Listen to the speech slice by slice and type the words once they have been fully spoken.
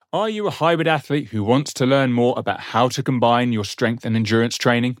Are you a hybrid athlete who wants to learn more about how to combine your strength and endurance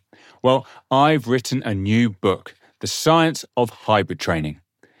training? Well, I've written a new book, The Science of Hybrid Training.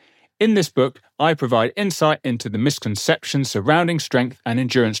 In this book, I provide insight into the misconceptions surrounding strength and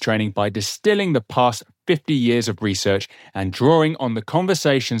endurance training by distilling the past 50 years of research and drawing on the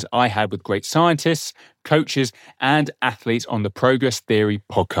conversations I had with great scientists, coaches, and athletes on the Progress Theory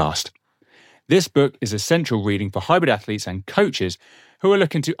podcast. This book is essential reading for hybrid athletes and coaches who are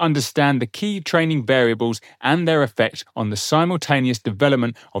looking to understand the key training variables and their effect on the simultaneous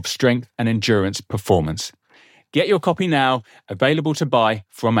development of strength and endurance performance. Get your copy now, available to buy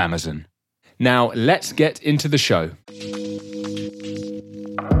from Amazon. Now, let's get into the show.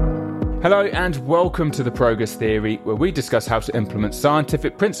 Hello and welcome to the Progress Theory, where we discuss how to implement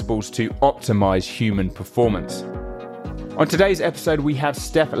scientific principles to optimize human performance. On today's episode, we have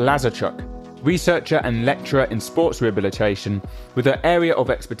Steph Lazarczuk, researcher and lecturer in sports rehabilitation, with her area of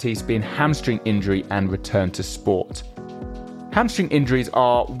expertise being hamstring injury and return to sport. Hamstring injuries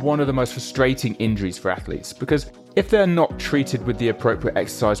are one of the most frustrating injuries for athletes because if they're not treated with the appropriate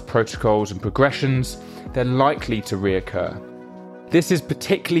exercise protocols and progressions, they're likely to reoccur. This is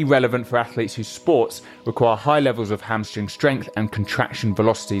particularly relevant for athletes whose sports require high levels of hamstring strength and contraction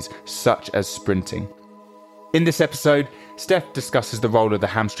velocities, such as sprinting. In this episode, Steph discusses the role of the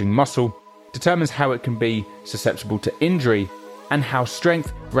hamstring muscle, determines how it can be susceptible to injury, and how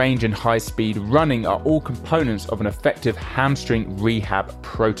strength, range, and high-speed running are all components of an effective hamstring rehab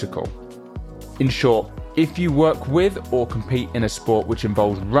protocol. In short, if you work with or compete in a sport which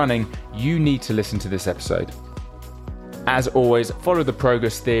involves running, you need to listen to this episode. As always, follow the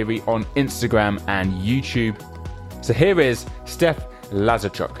Progress Theory on Instagram and YouTube. So here is Steph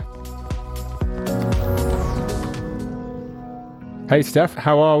Lazarczuk. Hey Steph,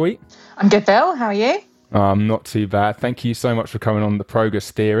 how are we? I'm good, Bill. How are you? I'm not too bad. Thank you so much for coming on the Progress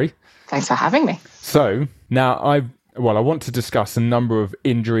Theory. Thanks for having me. So now I want to discuss a number of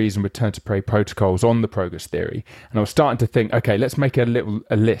injuries and return to play protocols on the Progress Theory. And I was starting to think, okay, let's make a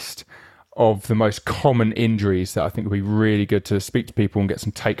list of the most common injuries that I think would be really good to speak to people and get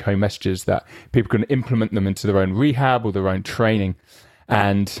some take-home messages that people can implement them into their own rehab or their own training.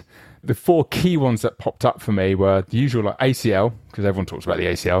 And the four key ones that popped up for me were the usual like ACL, because everyone talks about the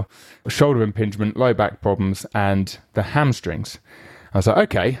ACL, shoulder impingement, low back problems, and the hamstrings. I was like,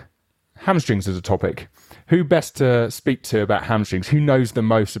 okay, hamstrings is a topic. Who best to speak to about hamstrings? Who knows the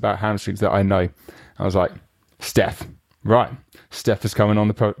most about hamstrings that I know? I was like, Steph. Right. Steph is coming on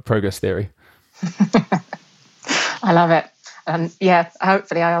the Progress Theory. I love it. And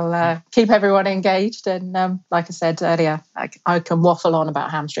hopefully I'll keep everyone engaged. And like I said earlier, I can waffle on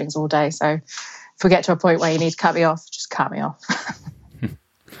about hamstrings all day. So if we get to a point where you need to cut me off, just cut me off.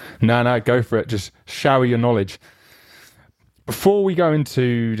 No, go for it. Just shower your knowledge. Before we go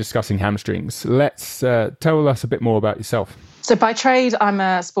into discussing hamstrings, let's tell us a bit more about yourself. So by trade, I'm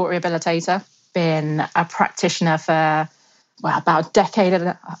a sport rehabilitator. Been a practitioner for about a decade.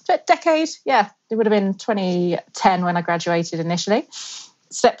 Yeah, it would have been 2010 when I graduated initially.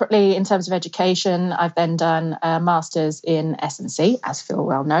 Separately, in terms of education, I've then done a master's in S&C, as Phil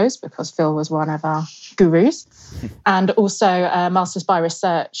well knows, because Phil was one of our gurus, and also a master's by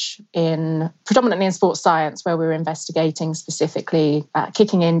research predominantly in sports science, where we were investigating specifically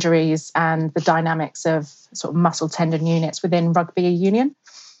kicking injuries and the dynamics of sort of muscle tendon units within rugby union.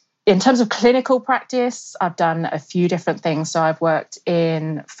 In terms of clinical practice, I've done a few different things. So I've worked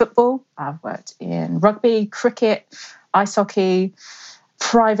in football, I've worked in rugby, cricket, ice hockey,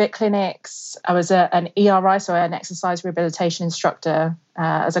 private clinics. I was an ERI, so an exercise rehabilitation instructor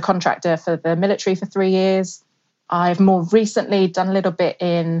as a contractor for the military for 3 years. I've more recently done a little bit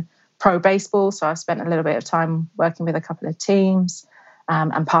in pro baseball. So I've spent a little bit of time working with a couple of teams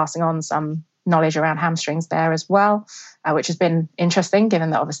and passing on some knowledge around hamstrings there as well, which has been interesting given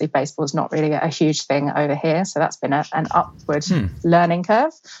that obviously baseball is not really a huge thing over here. So that's been an upward learning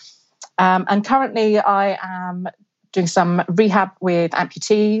curve. And currently I am doing some rehab with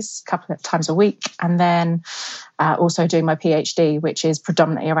amputees a couple of times a week, and then also doing my PhD, which is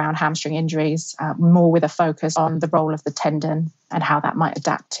predominantly around hamstring injuries, more with a focus on the role of the tendon and how that might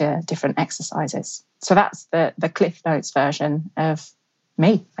adapt to different exercises. So that's the Cliff Notes version of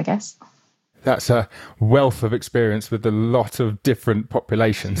me, I guess. That's a wealth of experience with a lot of different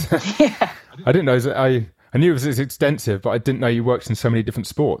populations. Yeah. I didn't know, I knew it was extensive, but I didn't know you worked in so many different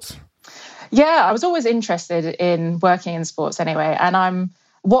sports. Yeah, I was always interested in working in sports anyway. And I'm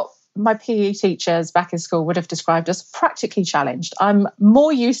what my PE teachers back in school would have described as practically challenged. I'm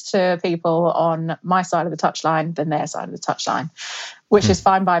more used to people on my side of the touchline than their side of the touchline, which is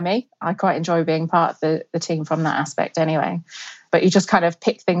fine by me. I quite enjoy being part of the team from that aspect anyway. But you just kind of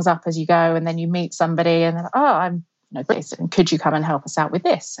pick things up as you go, and then you meet somebody and then, I'm this, and could you come and help us out with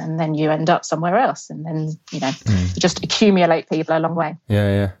this? And then you end up somewhere else, and then you just accumulate people along the way.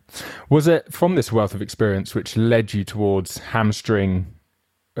 Yeah. Was it from this wealth of experience which led you towards hamstring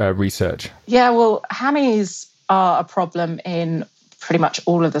research? Yeah, well, hammies are a problem in pretty much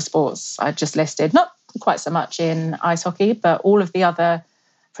all of the sports I just listed. Not quite so much in ice hockey, but all of the other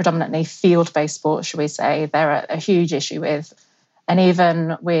predominantly field-based sports, shall we say, they're a huge issue with. And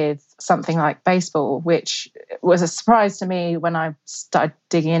even with something like baseball, which was a surprise to me when I started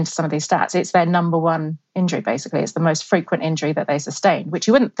digging into some of these stats, it's their number one injury, basically. It's the most frequent injury that they sustain, which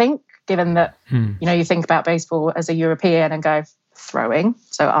you wouldn't think, given that, you think about baseball as a European and go throwing,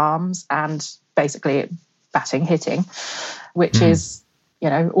 so arms, and basically batting, hitting, which is,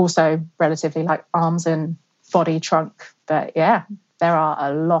 also relatively like arms and body trunk. But yeah, there are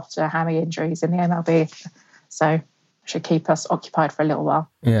a lot of hammy injuries in the MLB. So should keep us occupied for a little while.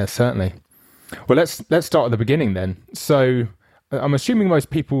 Yeah, certainly. Well, let's start at the beginning then. So I'm assuming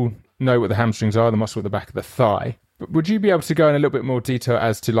most people know what the hamstrings are, the muscle at the back of the thigh. But would you be able to go in a little bit more detail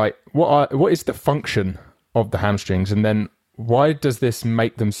as to like what is the function of the hamstrings, and then why does this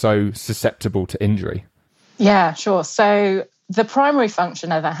make them so susceptible to injury? Yeah, sure. So the primary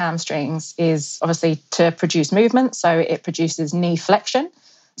function of the hamstrings is obviously to produce movement. So it produces knee flexion,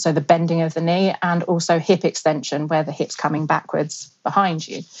 so the bending of the knee, and also hip extension, where the hip's coming backwards behind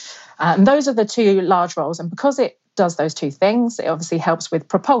you. And those are the two large roles. And because it does those two things, it obviously helps with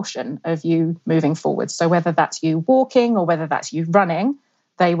propulsion of you moving forwards. So whether that's you walking or whether that's you running,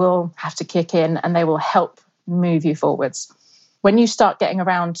 they will have to kick in and they will help move you forwards. When you start getting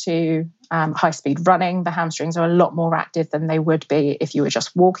around to high-speed running, the hamstrings are a lot more active than they would be if you were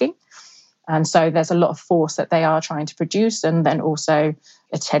just walking. And so there's a lot of force that they are trying to produce, and then also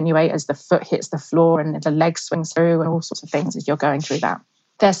attenuate as the foot hits the floor and the leg swings through and all sorts of things as you're going through that.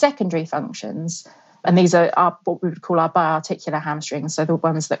 Their secondary functions, and these are what we would call our biarticular hamstrings, so the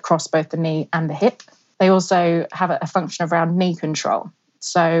ones that cross both the knee and the hip. They also have a function around knee control.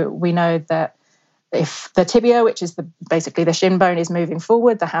 So we know that if the tibia, which is basically the shin bone, is moving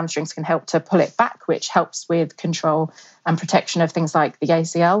forward, the hamstrings can help to pull it back, which helps with control and protection of things like the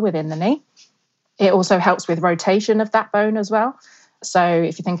ACL within the knee. It also helps with rotation of that bone as well. So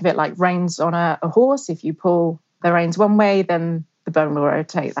if you think of it like reins on a horse, if you pull the reins one way, then the bone will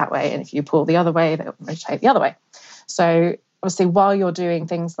rotate that way. And if you pull the other way, they'll rotate the other way. So obviously, while you're doing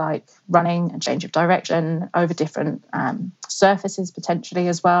things like running and change of direction over different surfaces potentially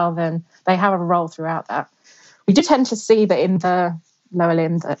as well, then they have a role throughout that. We do tend to see that in the lower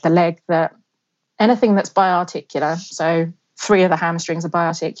limb, the leg, that anything that's biarticular, so 3 of the hamstrings are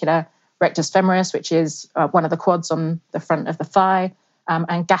biarticular, rectus femoris, which is one of the quads on the front of the thigh,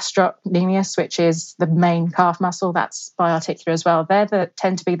 and gastrocnemius, which is the main calf muscle, that's biarticular as well.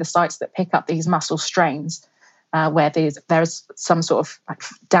 Tend to be the sites that pick up these muscle strains, where there's some sort of like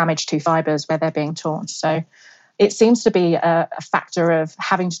damage to fibers where they're being torn. So it seems to be a factor of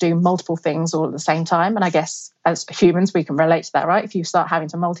having to do multiple things all at the same time. And I guess as humans, we can relate to that, right? If you start having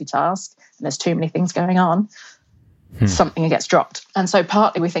to multitask and there's too many things going on, something gets dropped. And so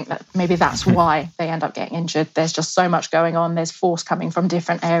partly we think that maybe that's why they end up getting injured. There's just so much going on. There's force coming from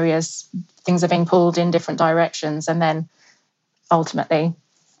different areas. Things are being pulled in different directions. And then ultimately,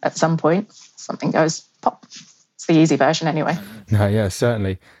 at some point, something goes pop. It's the easy version anyway. No, yeah,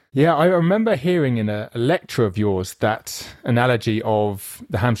 certainly. Yeah, I remember hearing in a lecture of yours that analogy of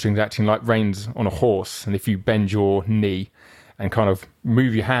the hamstrings acting like reins on a horse. And if you bend your knee and kind of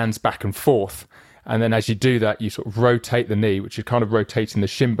move your hands back and forth, and then as you do that, you sort of rotate the knee, which is kind of rotating the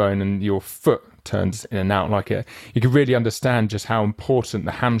shin bone, and your foot turns in and out like it. You can really understand just how important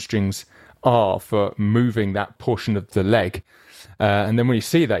the hamstrings are for moving that portion of the leg. And then when you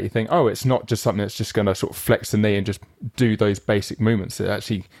see that, you think, oh, it's not just something that's just going to sort of flex the knee and just do those basic movements. It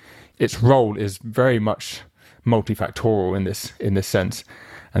actually, its role is very much multifactorial in this sense.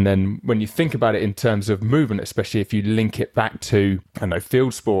 And then when you think about it in terms of movement, especially if you link it back to,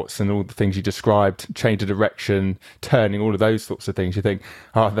 field sports and all the things you described, change of direction, turning, all of those sorts of things, you think,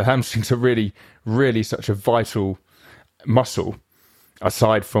 the hamstrings are really, really such a vital muscle,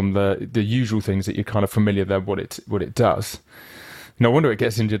 aside from the usual things that you're kind of familiar with what it does. No wonder it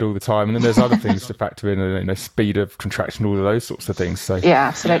gets injured all the time. And then there's other things to factor in, speed of contraction, all of those sorts of things. So yeah,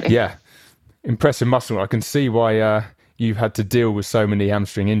 absolutely. Yeah, impressive muscle. I can see why you've had to deal with so many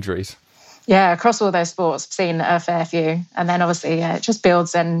hamstring injuries. Yeah, across all those sports, I've seen a fair few. And then obviously it just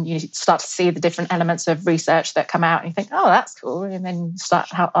builds, and you start to see the different elements of research that come out and you think, oh, that's cool. And then you start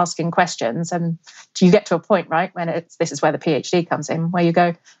asking questions, and you get to a point, right, when this is where the PhD comes in, where you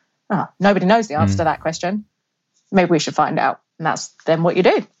go, oh, nobody knows the answer to that question. Maybe we should find out. And that's then what you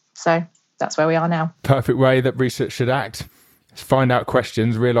do. So that's where we are now. Perfect way that research should act. Find out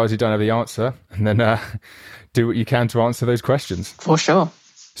questions, realise you don't have the answer, and then do what you can to answer those questions. For sure.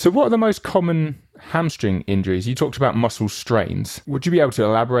 So what are the most common hamstring injuries? You talked about muscle strains. Would you be able to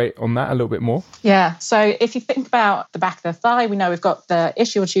elaborate on that a little bit more? Yeah. So if you think about the back of the thigh, we know we've got the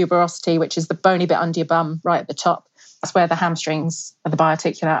ischial tuberosity, which is the bony bit under your bum right at the top. That's where the hamstrings, or the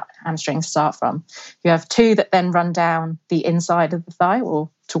biarticular hamstrings, start from. You have two that then run down the inside of the thigh,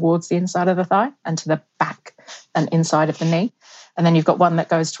 or towards the inside of the thigh, and to the back and inside of the knee. And then you've got one that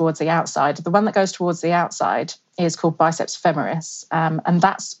goes towards the outside. The one that goes towards the outside is called biceps femoris. And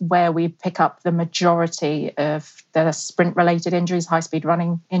that's where we pick up the majority of the sprint-related injuries, high-speed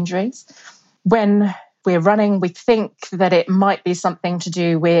running injuries. When we're running, we think that it might be something to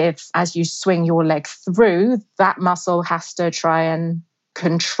do with, as you swing your leg through, that muscle has to try and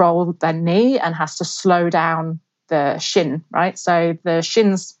control the knee and has to slow down the shin, right? So the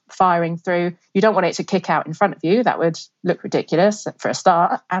shin's firing through. You don't want it to kick out in front of you. That would look ridiculous for a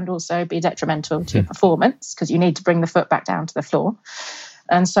start, and also be detrimental to your performance, because you need to bring the foot back down to the floor.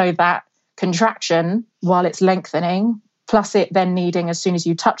 And so that contraction, while it's lengthening, plus it then needing, as soon as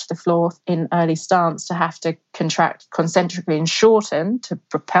you touch the floor in early stance, to have to contract concentrically and shorten to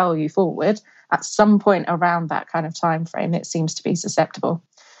propel you forward, at some point around that kind of time frame, it seems to be susceptible.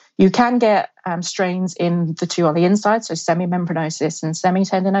 You can get strains in the two on the inside, so semimembranosis and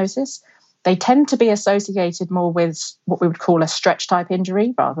semitendinosis. They tend to be associated more with what we would call a stretch type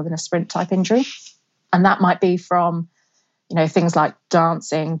injury rather than a sprint type injury. And that might be from, things like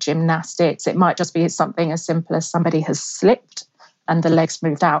dancing, gymnastics. It might just be something as simple as somebody has slipped and the legs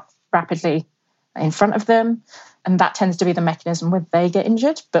moved out rapidly in front of them. And that tends to be the mechanism where they get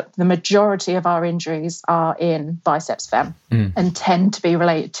injured. But the majority of our injuries are in biceps fem and tend to be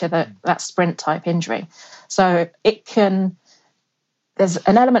related to that sprint type injury. So there's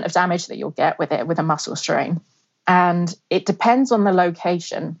an element of damage that you'll get with it, with a muscle strain. And it depends on the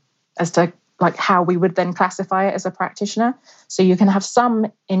location as to how we would then classify it as a practitioner. So you can have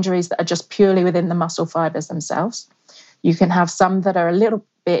some injuries that are just purely within the muscle fibers themselves. You can have some that are a little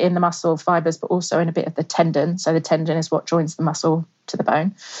bit in the muscle fibers, but also in a bit of the tendon. So the tendon is what joins the muscle to the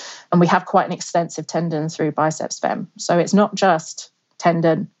bone. And we have quite an extensive tendon through biceps fem. So it's not just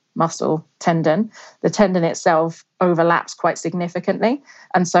tendon, muscle, tendon. The tendon itself overlaps quite significantly.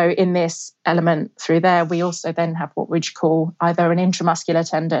 And so in this element through there, we also then have what we'd call either an intramuscular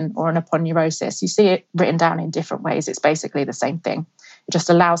tendon or an aponeurosis. You see it written down in different ways. It's basically the same thing. It just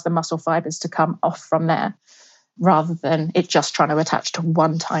allows the muscle fibers to come off from there, rather than it just trying to attach to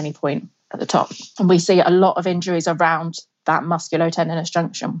one tiny point at the top. And we see a lot of injuries around that musculotendinous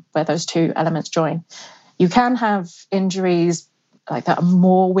junction where those two elements join. You can have injuries like that are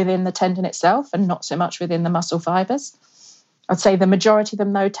more within the tendon itself and not so much within the muscle fibers. I'd say the majority of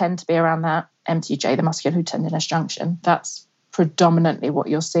them, though, tend to be around that MTJ, the musculotendinous junction. That's predominantly what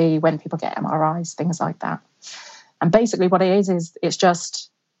you'll see when people get MRIs, things like that. And basically what it is it's just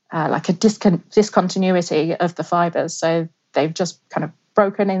like a discontinuity of the fibers. So they've just kind of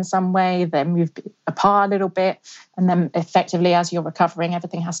broken in some way, they're moved apart a little bit, and then effectively as you're recovering,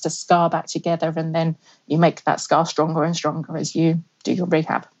 everything has to scar back together, and then you make that scar stronger and stronger as you do your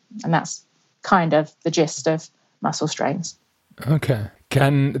rehab. And that's kind of the gist of muscle strains. Okay.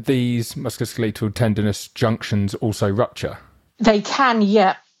 Can these musculoskeletal tendinous junctions also rupture? They can,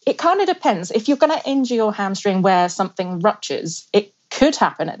 yeah. It kind of depends. If you're going to injure your hamstring where something ruptures, it could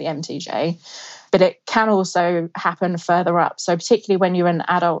happen at the MTJ, but it can also happen further up. So particularly when you're an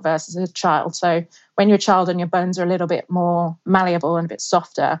adult versus a child. So when you're a child and your bones are a little bit more malleable and a bit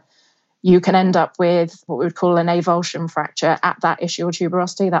softer, you can end up with what we would call an avulsion fracture at that ischial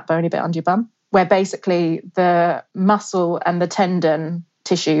tuberosity, that bony bit under your bum, where basically the muscle and the tendon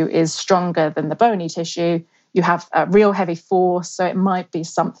tissue is stronger than the bony tissue. You have a real heavy force. So it might be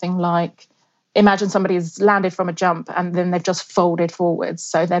something like, imagine somebody's landed from a jump and then they've just folded forwards.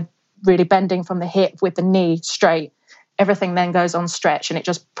 So they're really bending from the hip with the knee straight. Everything then goes on stretch and it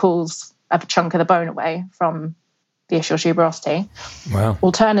just pulls a chunk of the bone away from the ischial tuberosity. Wow.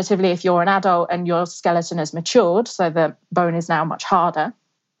 Alternatively, if you're an adult and your skeleton has matured, so the bone is now much harder,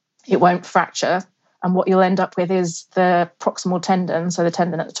 it won't fracture. And what you'll end up with is the proximal tendon, so the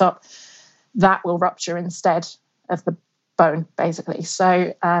tendon at the top, that will rupture instead of the bone, basically.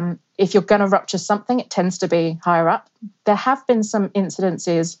 So if you're going to rupture something, it tends to be higher up. There have been some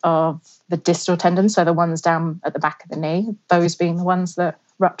incidences of the distal tendon, so the ones down at the back of the knee, those being the ones that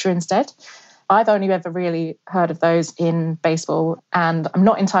rupture instead. I've only ever really heard of those in baseball, and I'm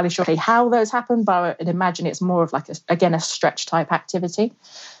not entirely sure how those happen, but I'd imagine it's more of like, a stretch type activity.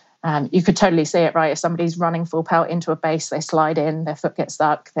 You could totally see it, right? If somebody's running full pelt into a base, they slide in, their foot gets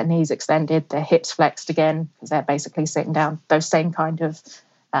stuck, their knees extended, their hips flexed again because they're basically sitting down. Those same kind of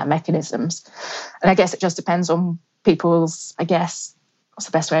mechanisms. And I guess it just depends on people's, I guess, what's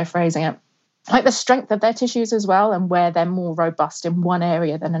the best way of phrasing it? Like the strength of their tissues as well, and where they're more robust in one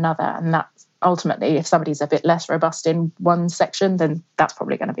area than another. And that's ultimately, if somebody's a bit less robust in one section, then that's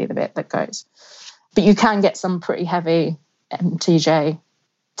probably going to be the bit that goes. But you can get some pretty heavy MTJ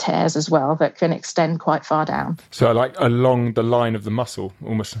tears as well that can extend quite far down. So like along the line of the muscle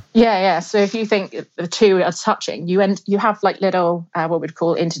almost? Yeah. So if you think the two are touching, you have like little, what we'd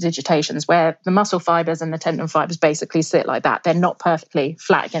call interdigitations, where the muscle fibers and the tendon fibers basically sit like that. They're not perfectly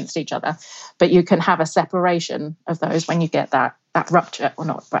flat against each other, but you can have a separation of those when you get that rupture, or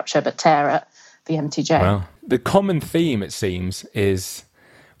not rupture, but tear at the MTJ. Wow. The common theme, it seems, is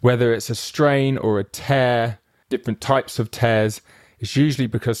whether it's a strain or a tear, different types of tears, it's usually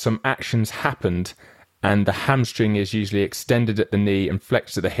because some actions happened and the hamstring is usually extended at the knee and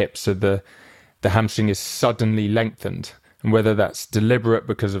flexed at the hip, so the hamstring is suddenly lengthened. And whether that's deliberate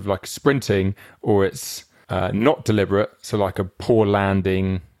because of like sprinting, or it's not deliberate, so like a poor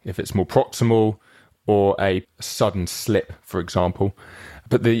landing if it's more proximal, or a sudden slip, for example.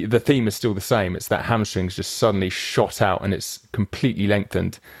 But the theme is still the same. It's that hamstring's just suddenly shot out and it's completely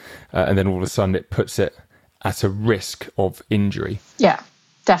lengthened. And then all of a sudden it puts it at a risk of injury. Yeah,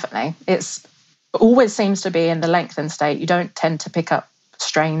 definitely. It's always seems to be in the lengthened state. You don't tend to pick up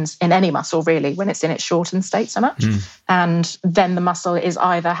strains in any muscle really when it's in its shortened state so much. And then the muscle is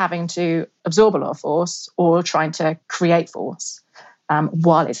either having to absorb a lot of force or trying to create force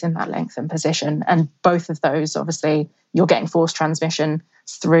while it's in that lengthened position. And both of those, obviously, you're getting force transmission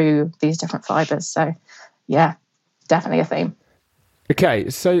through these different fibers. So yeah, definitely a theme.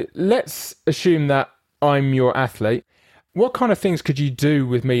 Okay, so let's assume that I'm your athlete. What kind of things could you do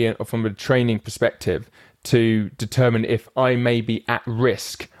with me from a training perspective to determine if I may be at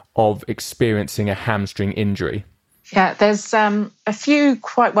risk of experiencing a hamstring injury? Yeah, there's a few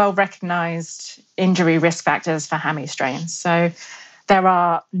quite well recognised injury risk factors for hammy strains. So there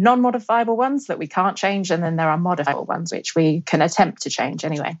are non-modifiable ones that we can't change, and then there are modifiable ones which we can attempt to change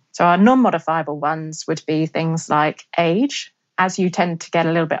anyway. So our non-modifiable ones would be things like age. As you tend to get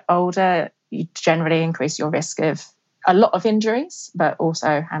a little bit older, you generally increase your risk of a lot of injuries, but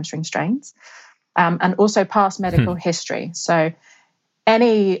also hamstring strains, and also past medical history. So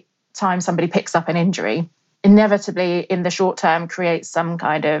any time somebody picks up an injury, inevitably in the short term creates some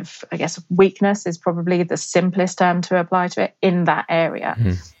kind of, I guess, weakness is probably the simplest term to apply to it in that area.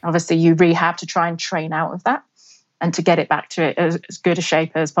 Obviously, you rehab to try and train out of that and to get it back to as good a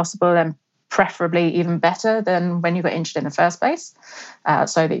shape as possible, and preferably even better than when you got injured in the first place,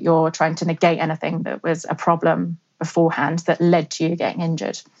 so that you're trying to negate anything that was a problem beforehand that led to you getting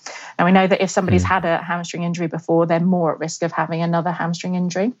injured. And we know that if somebody's had a hamstring injury before, they're more at risk of having another hamstring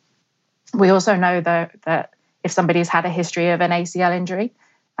injury. We also know that if somebody's had a history of an ACL injury,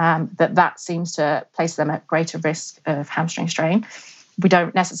 that seems to place them at greater risk of hamstring strain. We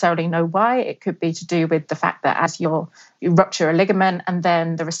don't necessarily know why. It could be to do with the fact that as you rupture a ligament, and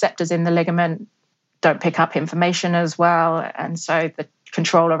then the receptors in the ligament don't pick up information as well. And so the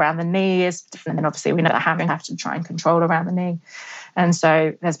control around the knee is different. And obviously we know that hammy have to try and control around the knee. And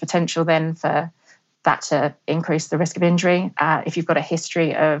so there's potential then for that to increase the risk of injury. If you've got a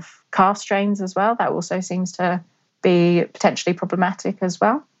history of calf strains as well, that also seems to be potentially problematic as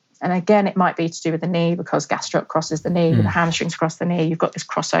well. And again, it might be to do with the knee, because gastroc crosses the knee, the hamstrings cross the knee. You've got this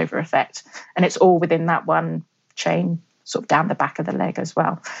crossover effect, and it's all within that one chain, sort of down the back of the leg as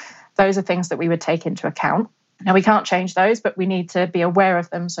well. Those are things that we would take into account. Now, we can't change those, but we need to be aware of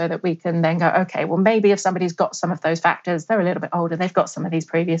them so that we can then go, okay, well, maybe if somebody's got some of those factors, they're a little bit older, they've got some of these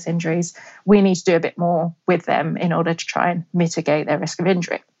previous injuries, we need to do a bit more with them in order to try and mitigate their risk of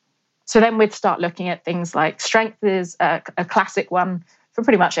injury. So then we'd start looking at things like strength is a classic one for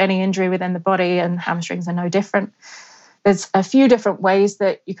pretty much any injury within the body, and hamstrings are no different. There's a few different ways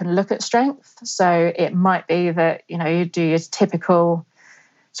that you can look at strength. So it might be that, you do your typical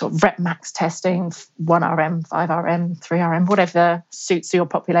sort of rep max testing, 1RM, 5RM, 3RM, whatever suits your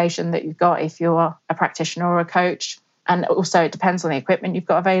population that you've got if you're a practitioner or a coach. And also it depends on the equipment you've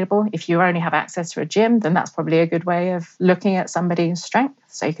got available. If you only have access to a gym, then that's probably a good way of looking at somebody's strength.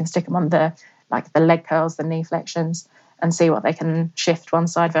 So you can stick them on the leg curls, the knee flexions, and see what they can shift one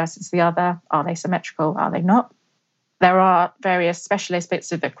side versus the other. Are they symmetrical? Are they not? There are various specialist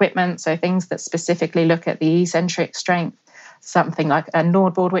bits of equipment, so things that specifically look at the eccentric strength, something like a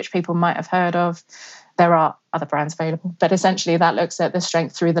Nordboard, which people might have heard of. There are other brands available, but essentially that looks at the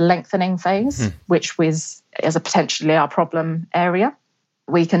strength through the lengthening phase, which is a potentially our problem area.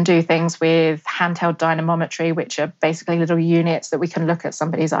 We can do things with handheld dynamometry, which are basically little units that we can look at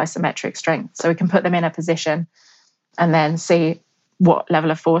somebody's isometric strength. So we can put them in a position and then see what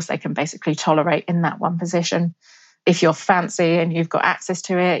level of force they can basically tolerate in that one position. If you're fancy and you've got access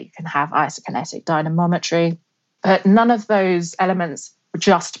to it, you can have isokinetic dynamometry. But none of those elements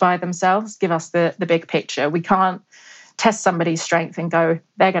just by themselves give us the big picture. We can't test somebody's strength and go,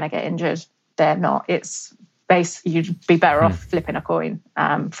 they're going to get injured. They're not. You'd be better off flipping a coin,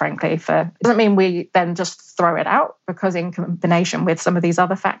 frankly. It doesn't mean we then just throw it out, because in combination with some of these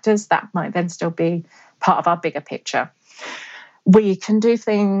other factors, that might then still be part of our bigger picture. We can do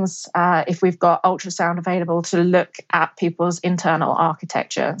things if we've got ultrasound available to look at people's internal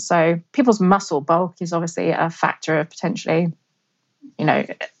architecture. So people's muscle bulk is obviously a factor of potentially,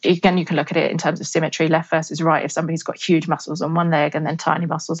 again, you can look at it in terms of symmetry, left versus right. If somebody's got huge muscles on one leg and then tiny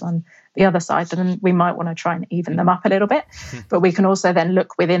muscles on the other side, then we might want to try and even them up a little bit. But we can also then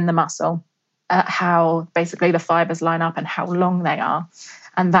look within the muscle at how basically the fibers line up and how long they are.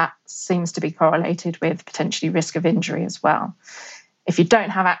 And that seems to be correlated with potentially risk of injury as well. If you don't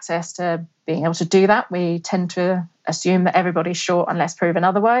have access to being able to do that, we tend to assume that everybody's short unless proven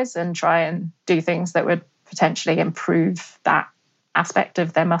otherwise, and try and do things that would potentially improve that aspect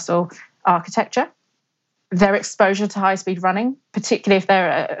of their muscle architecture. Their exposure to high-speed running, particularly if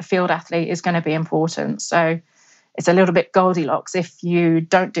they're a field athlete, is going to be important. So it's a little bit Goldilocks. If you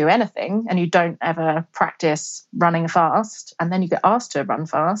don't do anything and you don't ever practice running fast, and then you get asked to run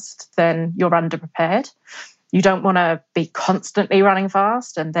fast, then you're underprepared. You don't want to be constantly running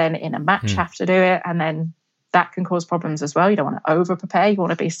fast and then in a match have to do it, and then that can cause problems as well. You don't want to over-prepare. You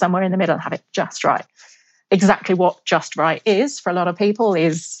want to be somewhere in the middle and have it just right. Exactly what just right is for a lot of people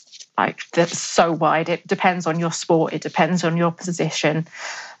is that's so wide. It depends on your sport. It depends on your position.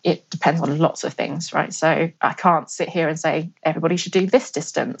 It depends on lots of things, right? So I can't sit here and say everybody should do this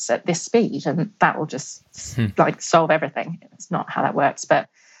distance at this speed and that will just solve everything. It's not how that works. But,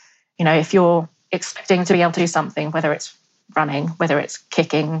 if you're expecting to be able to do something, whether it's running, whether it's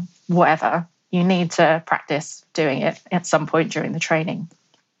kicking, whatever, you need to practice doing it at some point during the training.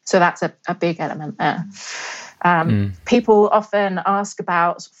 So that's a big element there. People often ask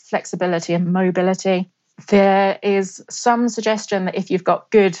about flexibility and mobility. There is some suggestion that if you've got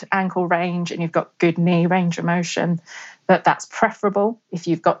good ankle range and you've got good knee range of motion, that's preferable. If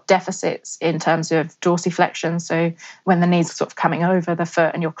you've got deficits in terms of dorsiflexion, so when the knee's sort of coming over the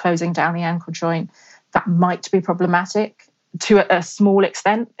foot and you're closing down the ankle joint, that might be problematic. To a small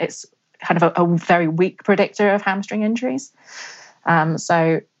extent, it's kind of a very weak predictor of hamstring injuries.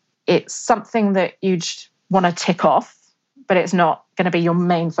 So it's something that you'd want to tick off, but it's not going to be your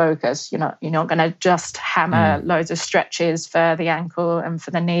main focus. You're not going to just hammer loads of stretches for the ankle and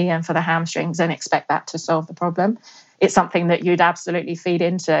for the knee and for the hamstrings and expect that to solve the problem. It's something that you'd absolutely feed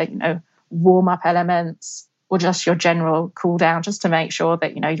into, warm-up elements or just your general cool down, just to make sure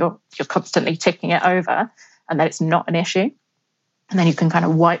that, you're constantly ticking it over and that it's not an issue. And then you can kind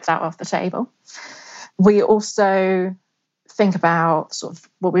of wipe that off the table. We also think about sort of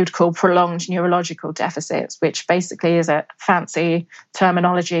what we would call prolonged neurological deficits, which basically is a fancy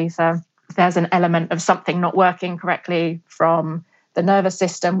terminology for there's an element of something not working correctly from the nervous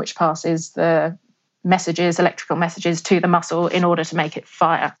system, which passes the electrical messages to the muscle in order to make it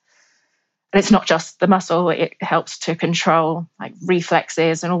fire. And it's not just the muscle, it helps to control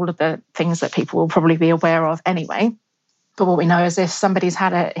reflexes and all of the things that people will probably be aware of anyway. But what we know is if somebody's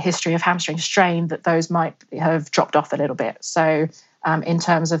had a history of hamstring strain, that those might have dropped off a little bit. So in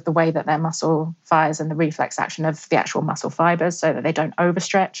terms of the way that their muscle fires and the reflex action of the actual muscle fibers so that they don't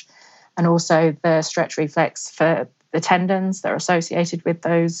overstretch, and also the stretch reflex for the tendons that are associated with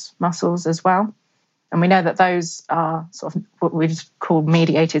those muscles as well. And we know that those are sort of what we'd call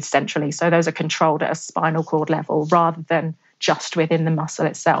mediated centrally. So those are controlled at a spinal cord level rather than just within the muscle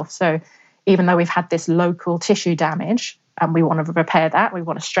itself. So even though we've had this local tissue damage and we want to repair that, we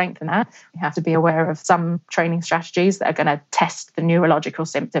want to strengthen that, we have to be aware of some training strategies that are going to test the neurological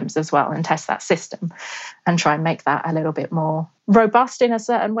symptoms as well and test that system and try and make that a little bit more robust in a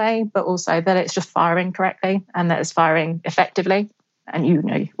certain way, but also that it's just firing correctly and that it's firing effectively.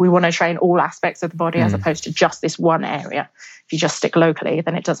 And we want to train all aspects of the body as opposed to just this one area. If you just stick locally,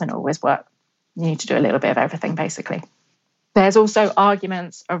 then it doesn't always work. You need to do a little bit of everything, basically. There's also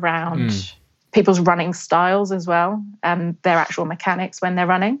arguments around people's running styles as well and their actual mechanics when they're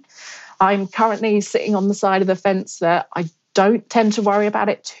running. I'm currently sitting on the side of the fence that I don't tend to worry about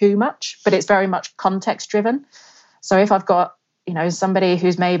it too much, but it's very much context driven. So if I've got, somebody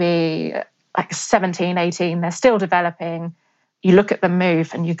who's maybe 17, 18, they're still developing, you look at them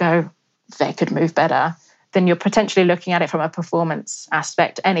move and you go, they could move better. then you're potentially looking at it from a performance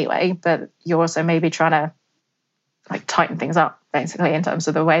aspect anyway, but you're also maybe trying to like tighten things up basically in terms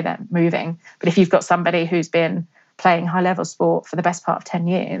of the way they're moving. But if you've got somebody who's been playing high level sport for the best part of 10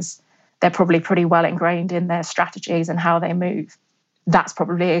 years, they're probably pretty well ingrained in their strategies and how they move. That's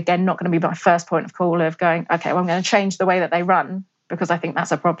probably, again, not going to be my first point of call of going, okay, well, I'm going to change the way that they run because I think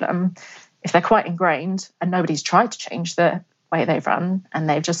that's a problem. If they're quite ingrained and nobody's tried to change the way they've run and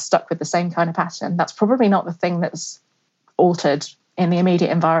they've just stuck with the same kind of pattern, that's probably not the thing that's altered in the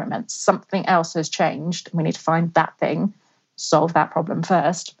immediate environment. Something else has changed. We need to find that thing, solve that problem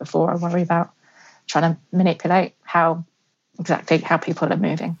first before I worry about trying to manipulate exactly how people are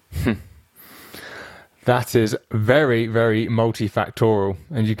moving. That is very, very multifactorial,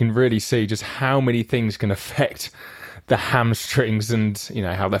 and you can really see just how many things can affect the hamstrings and, you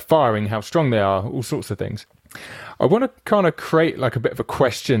know, how they're firing, how strong they are, all sorts of things. I want to kind of create like a bit of a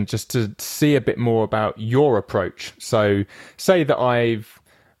question just to see a bit more about your approach. So say that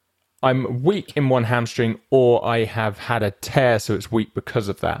I'm weak in one hamstring, or I have had a tear, so it's weak because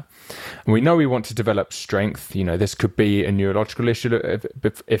of that. And we know we want to develop strength. You know, this could be a neurological issue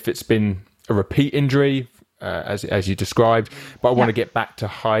if it's been a repeat injury, as you described, but I want to get back to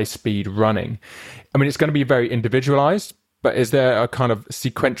high speed running. I mean, it's going to be very individualized, but is there a kind of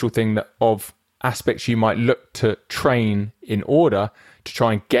sequential thing of aspects you might look to train in order to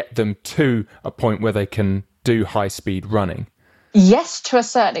try and get them to a point where they can do high speed running? Yes, to a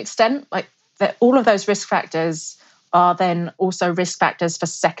certain extent. Like all of those risk factors are then also risk factors for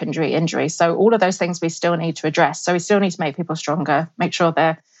secondary injury. So all of those things we still need to address. So we still need to make people stronger, make sure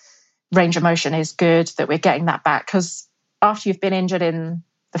their range of motion is good, that we're getting that back. Because after you've been injured in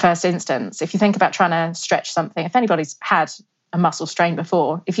the first instance, if you think about trying to stretch something, if anybody's had a muscle strain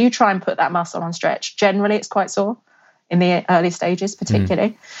before, if you try and put that muscle on stretch, generally it's quite sore in the early stages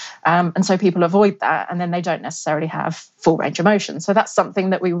particularly. And so people avoid that, and then they don't necessarily have full range of motion. So that's something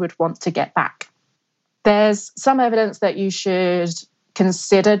that we would want to get back. There's some evidence that you should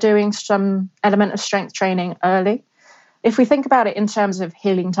consider doing some element of strength training early. If we think about it in terms of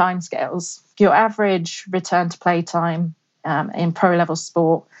healing timescales, your average return to play time in pro level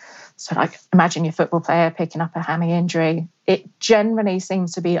sport, so like imagine your football player picking up a hammy injury, it generally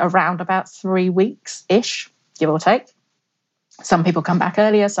seems to be around about 3 weeks-ish, give or take. Some people come back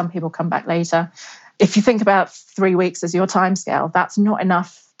earlier, some people come back later. If you think about 3 weeks as your timescale, that's not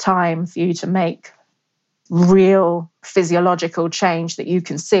enough time for you to make real physiological change that you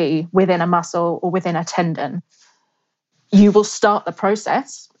can see within a muscle or within a tendon. You will start the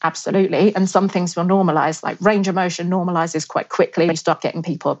process, absolutely, and some things will normalize, like range of motion normalizes quite quickly. You start getting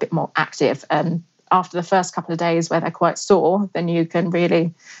people a bit more active, and after the first couple of days where they're quite sore, then you can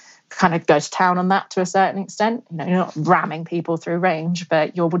really kind of go to town on that to a certain extent. You know, you're not ramming people through range,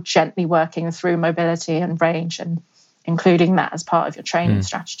 but you're gently working through mobility and range and including that as part of your training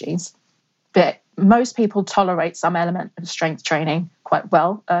strategies. But most people tolerate some element of strength training quite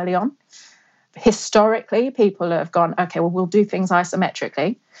well early on. Historically, people have gone, okay, well, we'll do things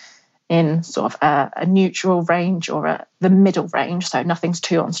isometrically in sort of a neutral range or the middle range. So nothing's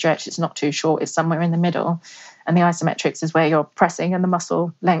too on stretch, it's not too short, it's somewhere in the middle. And the isometrics is where you're pressing and the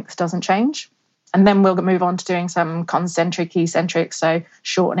muscle length doesn't change. And then we'll move on to doing some concentric, eccentric, so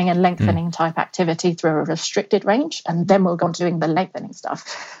shortening and lengthening type activity through a restricted range. And then we'll go on to doing the lengthening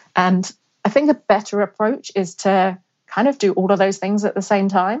stuff. And I think a better approach is to kind of do all of those things at the same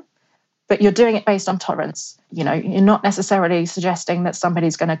time. But you're doing it based on tolerance. You know, you're not necessarily suggesting that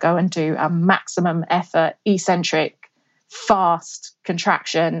somebody's going to go and do a maximum effort, eccentric, fast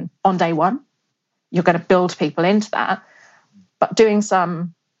contraction on day one. You're going to build people into that. But doing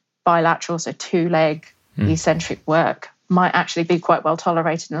some bilateral, so two-leg eccentric work might actually be quite well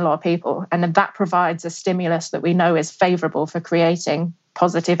tolerated in a lot of people. And then that provides a stimulus that we know is favorable for creating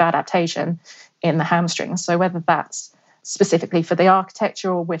positive adaptation in the hamstrings. So whether that's specifically for the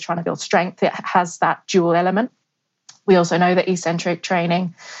architecture or we're trying to build strength, it has that dual element. We also know that eccentric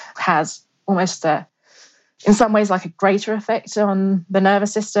training has almost in some ways like a greater effect on the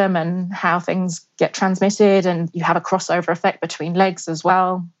nervous system and how things get transmitted, and you have a crossover effect between legs as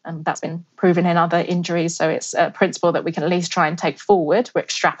well, and that's been proven in other injuries. So it's a principle that we can at least try and take forward. We're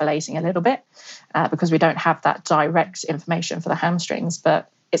extrapolating a little bit because we don't have that direct information for the hamstrings, but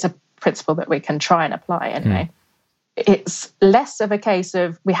it's a principle that we can try and apply anyway. It's less of a case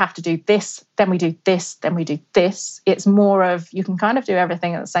of we have to do this, then we do this, then we do this. It's more of you can kind of do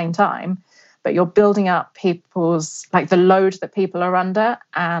everything at the same time, but you're building up people's, like the load that people are under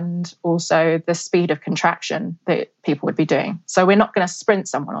and also the speed of contraction that people would be doing. So we're not going to sprint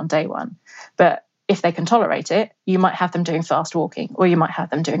someone on day one, but if they can tolerate it, you might have them doing fast walking or you might have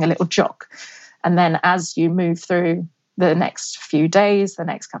them doing a little jog. And then as you move through the next few days, the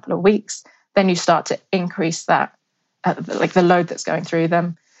next couple of weeks, then you start to increase that, like the load that's going through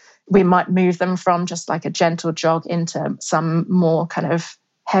them. We might move them from just like a gentle jog into some more kind of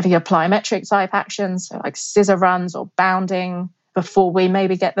heavier plyometric type actions, so like scissor runs or bounding, before we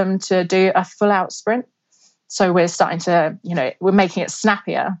maybe get them to do a full out sprint. So we're starting to, we're making it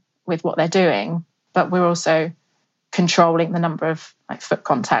snappier with what they're doing, but we're also controlling the number of like foot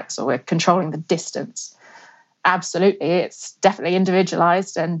contacts, or we're controlling the distance. Absolutely, it's definitely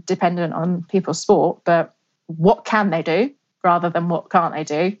individualized and dependent on people's sport, but what can they do rather than what can't they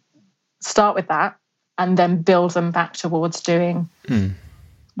do? Start with that and then build them back towards doing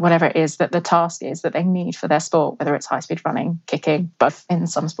whatever it is that the task is that they need for their sport, whether it's high-speed running, kicking, but in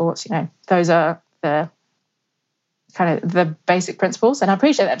some sports, those are the kind of the basic principles. And I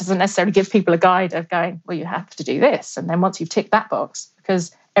appreciate that doesn't necessarily give people a guide of going, well, you have to do this. And then once you've ticked that box,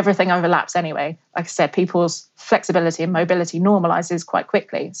 because everything overlaps anyway, like I said, people's flexibility and mobility normalizes quite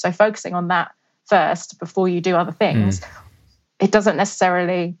quickly. So focusing on that first before you do other things, it doesn't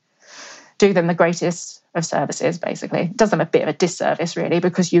necessarily do them the greatest of services, basically. It does them a bit of a disservice, really,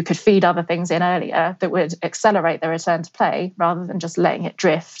 because you could feed other things in earlier that would accelerate their return to play rather than just letting it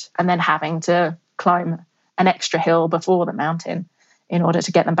drift and then having to climb an extra hill before the mountain in order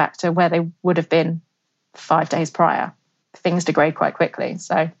to get them back to where they would have been 5 days prior. Things degrade quite quickly.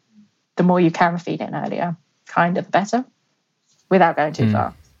 So the more you can feed in earlier, kind of the better, without going too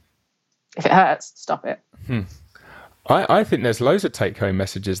far. If it hurts, stop it. I think there's loads of take-home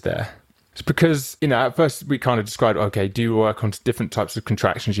messages there. It's because, at first we kind of described, okay, do you work on different types of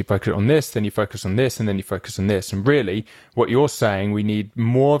contractions? You focus on this, then you focus on this, and then you focus on this. And really, what you're saying, we need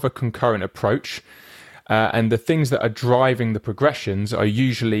more of a concurrent approach. And the things that are driving the progressions are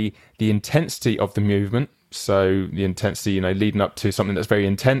usually the intensity of the movement. So the intensity, leading up to something that's very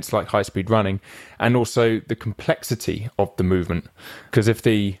intense, like high-speed running, and also the complexity of the movement. Because if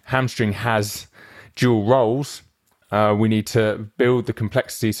the hamstring has dual roles, we need to build the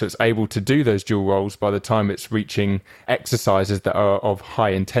complexity so it's able to do those dual roles by the time it's reaching exercises that are of high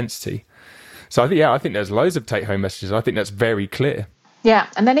intensity. So I think there's loads of take-home messages. I think that's very clear. Yeah,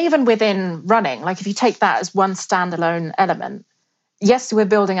 and then even within running, like if you take that as one standalone element, yes, we're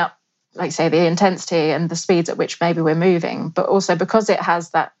building up, like say, the intensity and the speeds at which maybe we're moving, but also because it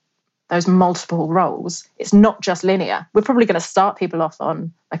has those multiple roles, it's not just linear. We're probably going to start people off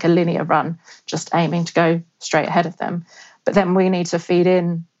on like a linear run, just aiming to go straight ahead of them. But then we need to feed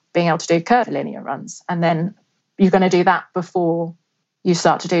in being able to do curvilinear runs. And then you're going to do that before you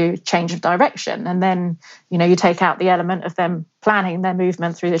start to do change of direction. And then, you take out the element of them planning their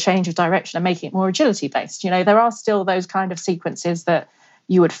movement through the change of direction and making it more agility based. There are still those kind of sequences that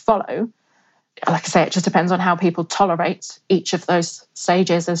you would follow. Like I say, it just depends on how people tolerate each of those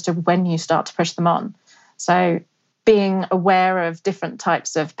stages as to when you start to push them on. So being aware of different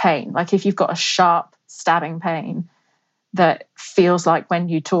types of pain, like if you've got a sharp stabbing pain that feels like when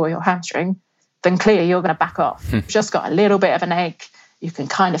you tore your hamstring, then clearly you're going to back off. You've just got a little bit of an ache. You can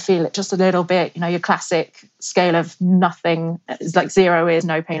kind of feel it just a little bit. Your classic scale of nothing is like 0 is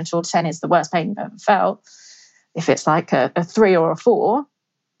no pain at all, 10 is the worst pain you've ever felt. If it's like a 3 or a 4,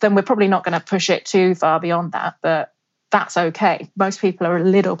 then we're probably not going to push it too far beyond that, but that's okay. Most people are a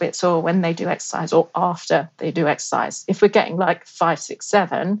little bit sore when they do exercise or after they do exercise. If we're getting like 5, 6,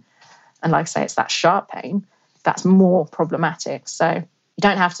 7, and like I say, it's that sharp pain, that's more problematic. So you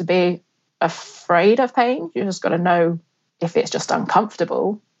don't have to be afraid of pain. You just got to know if it's just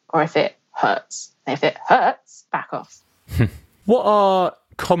uncomfortable or if it hurts. If it hurts, back off. What are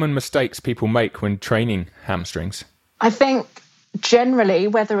common mistakes people make when training hamstrings? I think generally,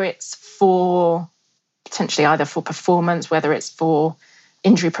 whether it's for potentially either for performance, whether it's for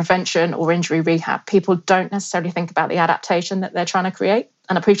injury prevention or injury rehab, people don't necessarily think about the adaptation that they're trying to create.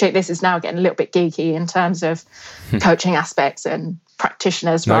 And I appreciate this is now getting a little bit geeky in terms of coaching aspects and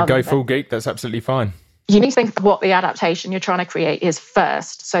practitioners. No, go full geek. That's absolutely fine. You need to think of what the adaptation you're trying to create is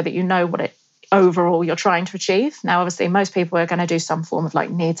first, so that you know what it overall you're trying to achieve. Now, obviously, most people are going to do some form of like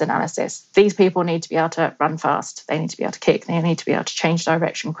needs analysis. These people need to be able to run fast. They need to be able to kick. They need to be able to change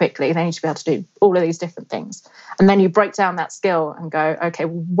direction quickly. They need to be able to do all of these different things. And then you break down that skill and go, okay,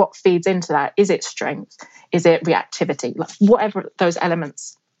 well, what feeds into that? Is it strength? Is it reactivity? Like whatever those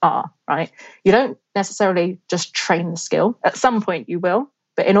elements are, right? You don't necessarily just train the skill. At some point you will,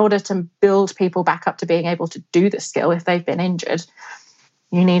 but in order to build people back up to being able to do the skill if they've been injured,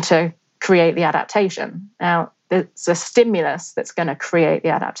 you need to create the adaptation. Now, there's a stimulus that's going to create the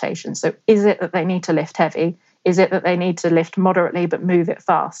adaptation. So is it that they need to lift heavy? Is it that they need to lift moderately but move it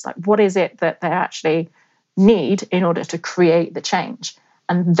fast? Like, what is it that they actually need in order to create the change?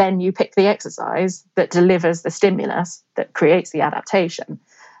 and then you pick the exercise that delivers the stimulus that creates the adaptation.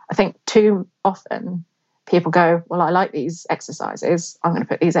 I think too often people go, well, I like these exercises, I'm going to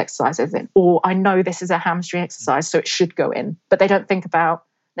put these exercises in, or I know this is a hamstring exercise, so it should go in. But they don't think about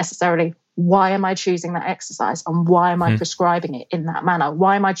necessarily, why am I choosing that exercise and why am I prescribing it in that manner?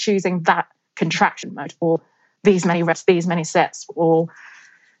 Why am I choosing that contraction mode, or these many reps, these many sets, or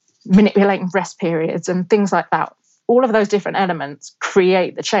manipulating rest periods and things like that? All of those different elements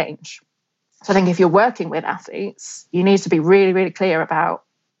create the change. So I think if you're working with athletes, you need to be really, really clear about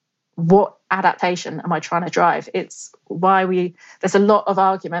what adaptation am I trying to drive? It's why there's a lot of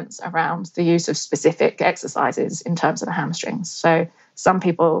arguments around the use of specific exercises in terms of the hamstrings. So some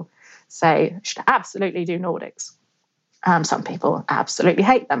people say you should absolutely do Nordics. Some people absolutely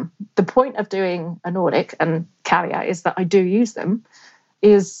hate them. The point of doing a Nordic, and caveat is that I do use them,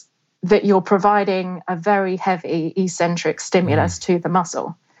 is that you're providing a very heavy eccentric stimulus to the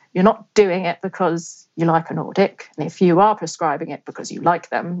muscle. You're not doing it because you like a Nordic. And if you are prescribing it because you like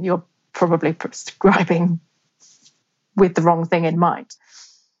them, you're probably prescribing with the wrong thing in mind.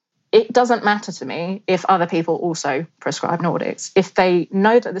 It doesn't matter to me if other people also prescribe Nordics. If they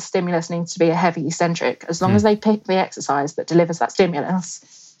know that the stimulus needs to be a heavy eccentric, as long as they pick the exercise that delivers that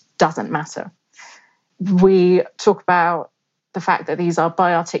stimulus, doesn't matter. We talk about the fact that these are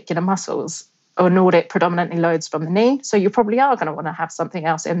biarticular muscles. A Nordic predominantly loads from the knee, so you probably are going to want to have something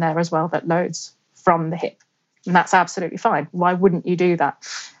else in there as well that loads from the hip. And that's absolutely fine. Why wouldn't you do that?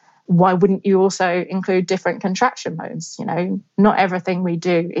 Why wouldn't you also include different contraction modes? You know, not everything we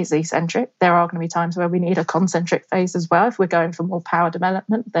do is eccentric. There are going to be times where we need a concentric phase as well. If we're going for more power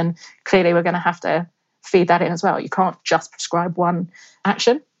development, then clearly we're going to have to feed that in as well. You can't just prescribe one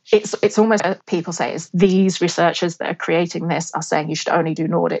action. It's almost, people say, is these researchers that are creating this are saying you should only do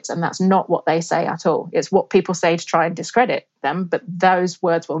Nordics, and that's not what they say at all. It's what people say to try and discredit them, but those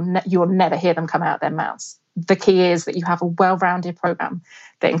words you'll never hear them come out of their mouths. The key is that you have a well-rounded program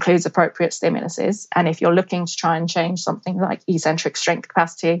that includes appropriate stimuluses, and if you're looking to try and change something like eccentric strength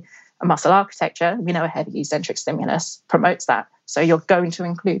capacity and muscle architecture, we know a heavy eccentric stimulus promotes that, so you're going to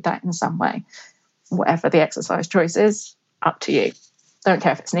include that in some way. Whatever the exercise choice is, up to you. Don't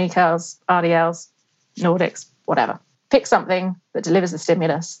care if it's knee curls, RDLs, Nordics, whatever. Pick something that delivers the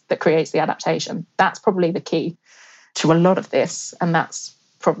stimulus that creates the adaptation. That's probably the key to a lot of this, and that's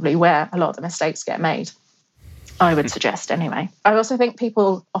probably where a lot of the mistakes get made, I would suggest anyway. I also think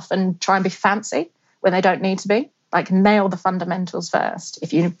people often try and be fancy when they don't need to be. Like, nail the fundamentals first.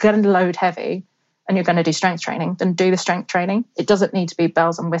 If you're going to load heavy and you're going to do strength training, then do the strength training. It doesn't need to be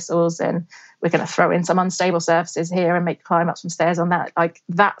bells and whistles and we're going to throw in some unstable surfaces here and make climb up some stairs on that. Like,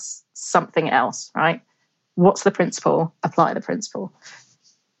 that's something else, right? What's the principle? Apply the principle.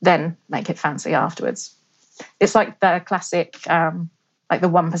 Then make it fancy afterwards. It's like the classic, like the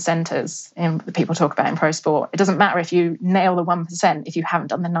 1%ers that people talk about in pro sport. It doesn't matter if you nail the 1% if you haven't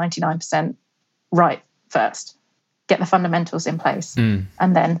done the 99% right first. Get the fundamentals in place and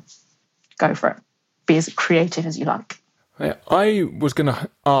then go for it. Be as creative as you like. I was going to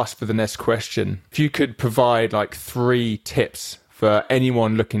ask for the next question, if you could provide like 3 tips for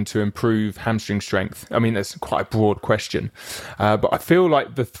anyone looking to improve hamstring strength. I mean, that's quite a broad question, but I feel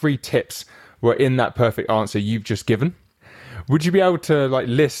like the 3 tips were in that perfect answer you've just given. Would you be able to like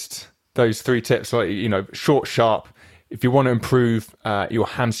list those 3 tips, like, you know, short, sharp? If you want to improve your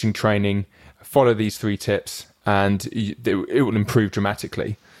hamstring training, follow these 3 tips and it will improve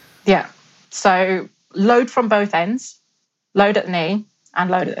dramatically. Yeah. So load from both ends. Load at the knee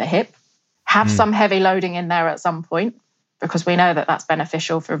and load at the hip. Have some heavy loading in there at some point, because we know that that's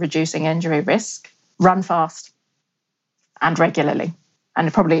beneficial for reducing injury risk. Run fast and regularly,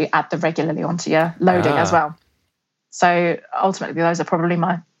 and probably add the regularly onto your loading as well. So ultimately, those are probably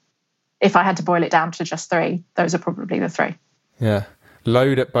if I had to boil it down to just 3, those are probably the 3. Yeah.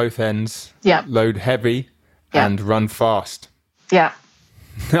 Load at both ends. Yeah. Load heavy and run fast. Yeah.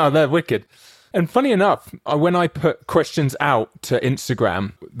 Oh, they're wicked. And funny enough, when I put questions out to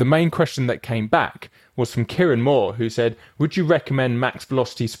Instagram, the main question that came back was from Kieran Moore, who said, would you recommend max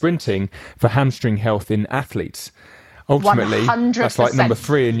velocity sprinting for hamstring health in athletes? Ultimately, 100%. That's like number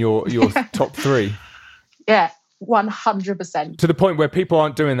 3 in your top 3. Yeah, 100%. To the point where people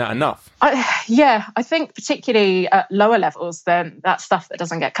aren't doing that enough. I think particularly at lower levels, then that's stuff that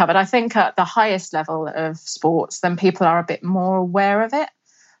doesn't get covered. I think at the highest level of sports, then people are a bit more aware of it.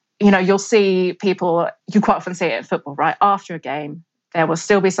 You know, you'll see people, you quite often see it in football, right? After a game, there will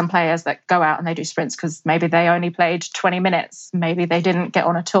still be some players that go out and they do sprints because maybe they only played 20 minutes. Maybe they didn't get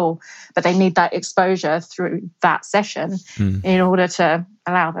on at all, but they need that exposure through that session in order to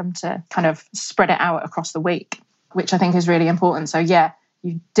allow them to kind of spread it out across the week, which I think is really important. So yeah,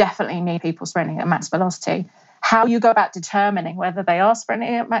 you definitely need people sprinting at max velocity. How you go about determining whether they are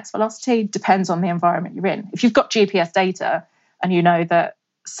sprinting at max velocity depends on the environment you're in. If you've got GPS data and you know that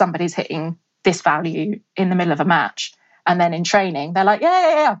somebody's hitting this value in the middle of a match, and then in training, they're like,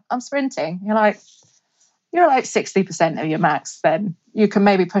 yeah, I'm sprinting. You're like 60% of your max, then you can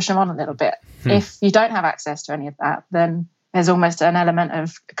maybe push them on a little bit. If you don't have access to any of that, then there's almost an element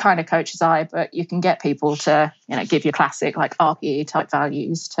of kind of coach's eye, but you can get people to, give you classic like RPE type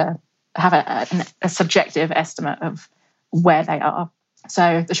values to have a subjective estimate of where they are.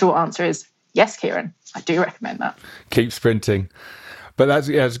 So the short answer is yes, Kieran, I do recommend that. Keep sprinting. But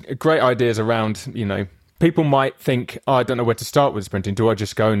that's great ideas around, people might think, I don't know where to start with sprinting. Do I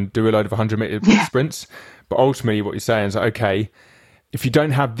just go and do a load of 100-meter sprints? But ultimately what you're saying is, okay, if you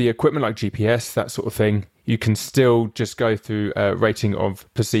don't have the equipment like GPS, that sort of thing, you can still just go through a rating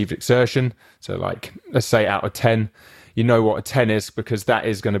of perceived exertion. So like, let's say out of 10, you know what a 10 is because that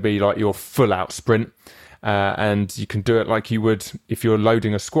is going to be like your full out sprint. And you can do it like you would if you're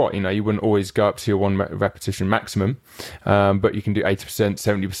loading a squat. You wouldn't always go up to your one repetition maximum, but you can do 80%,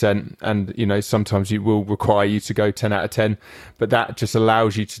 70%. And, sometimes it will require you to go 10 out of 10. But that just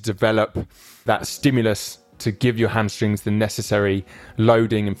allows you to develop that stimulus to give your hamstrings the necessary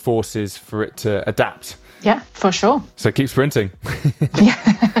loading and forces for it to adapt. Yeah, for sure. So keep sprinting.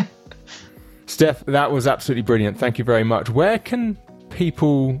 Yeah. Steph, that was absolutely brilliant. Thank you very much. Where can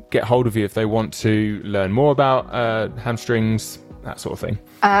people get hold of you if they want to learn more about hamstrings, that sort of thing?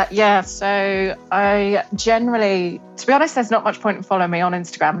 So I generally, to be honest, there's not much point in following me on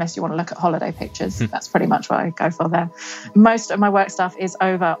Instagram unless you want to look at holiday pictures. That's pretty much what I go for there. Most of my work stuff is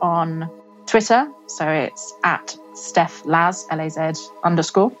over on Twitter. So it's at Steph Laz, Laz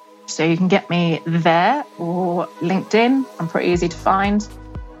 _. So you can get me there, or LinkedIn. I'm pretty easy to find.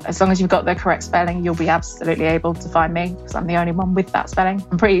 As long as you've got the correct spelling, you'll be absolutely able to find me because I'm the only one with that spelling.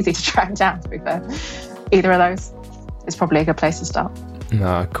 I'm pretty easy to track down, to be fair. Either of those is probably a good place to start.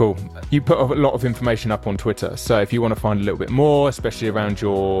 Cool. You put a lot of information up on Twitter. So if you want to find a little bit more, especially around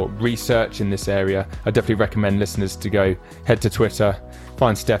your research in this area, I definitely recommend listeners to go head to Twitter,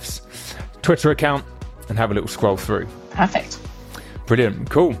 find Steph's Twitter account and have a little scroll through. Perfect. Brilliant.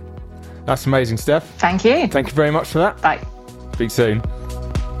 Cool. That's amazing, Steph. Thank you. Thank you very much for that. Bye. Speak soon.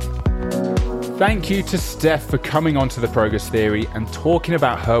 Thank you to Steph for coming onto the Progress Theory and talking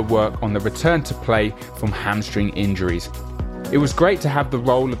about her work on the return to play from hamstring injuries. It was great to have the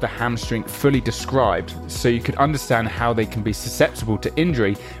role of the hamstring fully described so you could understand how they can be susceptible to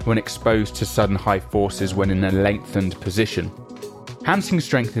injury when exposed to sudden high forces when in a lengthened position. Hamstring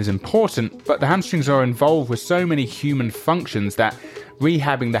strength is important, but the hamstrings are involved with so many human functions that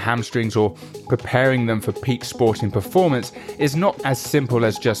rehabbing the hamstrings or preparing them for peak sporting performance is not as simple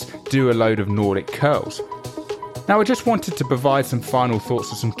as just do a load of Nordic curls. Now, I just wanted to provide some final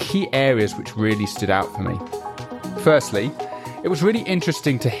thoughts on some key areas which really stood out for me. Firstly, it was really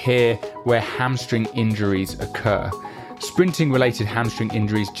interesting to hear where hamstring injuries occur. Sprinting-related hamstring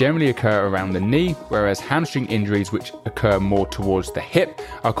injuries generally occur around the knee, whereas hamstring injuries which occur more towards the hip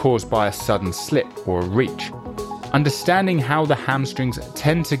are caused by a sudden slip or a reach. Understanding how the hamstrings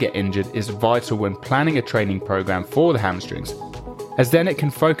tend to get injured is vital when planning a training program for the hamstrings, as then it can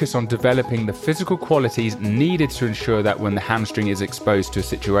focus on developing the physical qualities needed to ensure that when the hamstring is exposed to a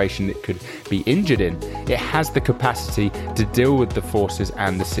situation it could be injured in, it has the capacity to deal with the forces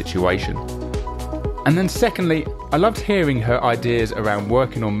and the situation. And then secondly, I loved hearing her ideas around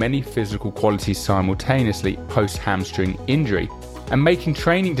working on many physical qualities simultaneously post-hamstring injury, and making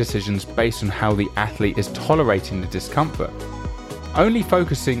training decisions based on how the athlete is tolerating the discomfort. Only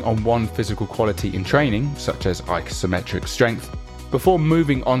focusing on one physical quality in training, such as isometric strength, before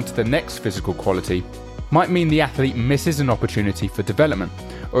moving on to the next physical quality might mean the athlete misses an opportunity for development,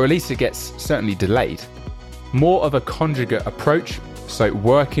 or at least it gets certainly delayed. More of a conjugate approach, so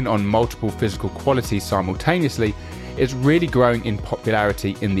working on multiple physical qualities simultaneously, is really growing in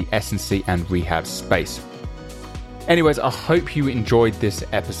popularity in the S&C and rehab space. Anyways, I hope you enjoyed this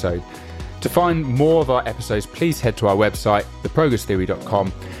episode. To find more of our episodes, please head to our website,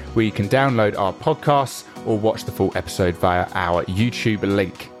 theprogresstheory.com, where you can download our podcasts or watch the full episode via our YouTube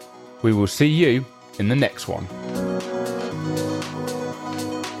link. We will see you in the next one.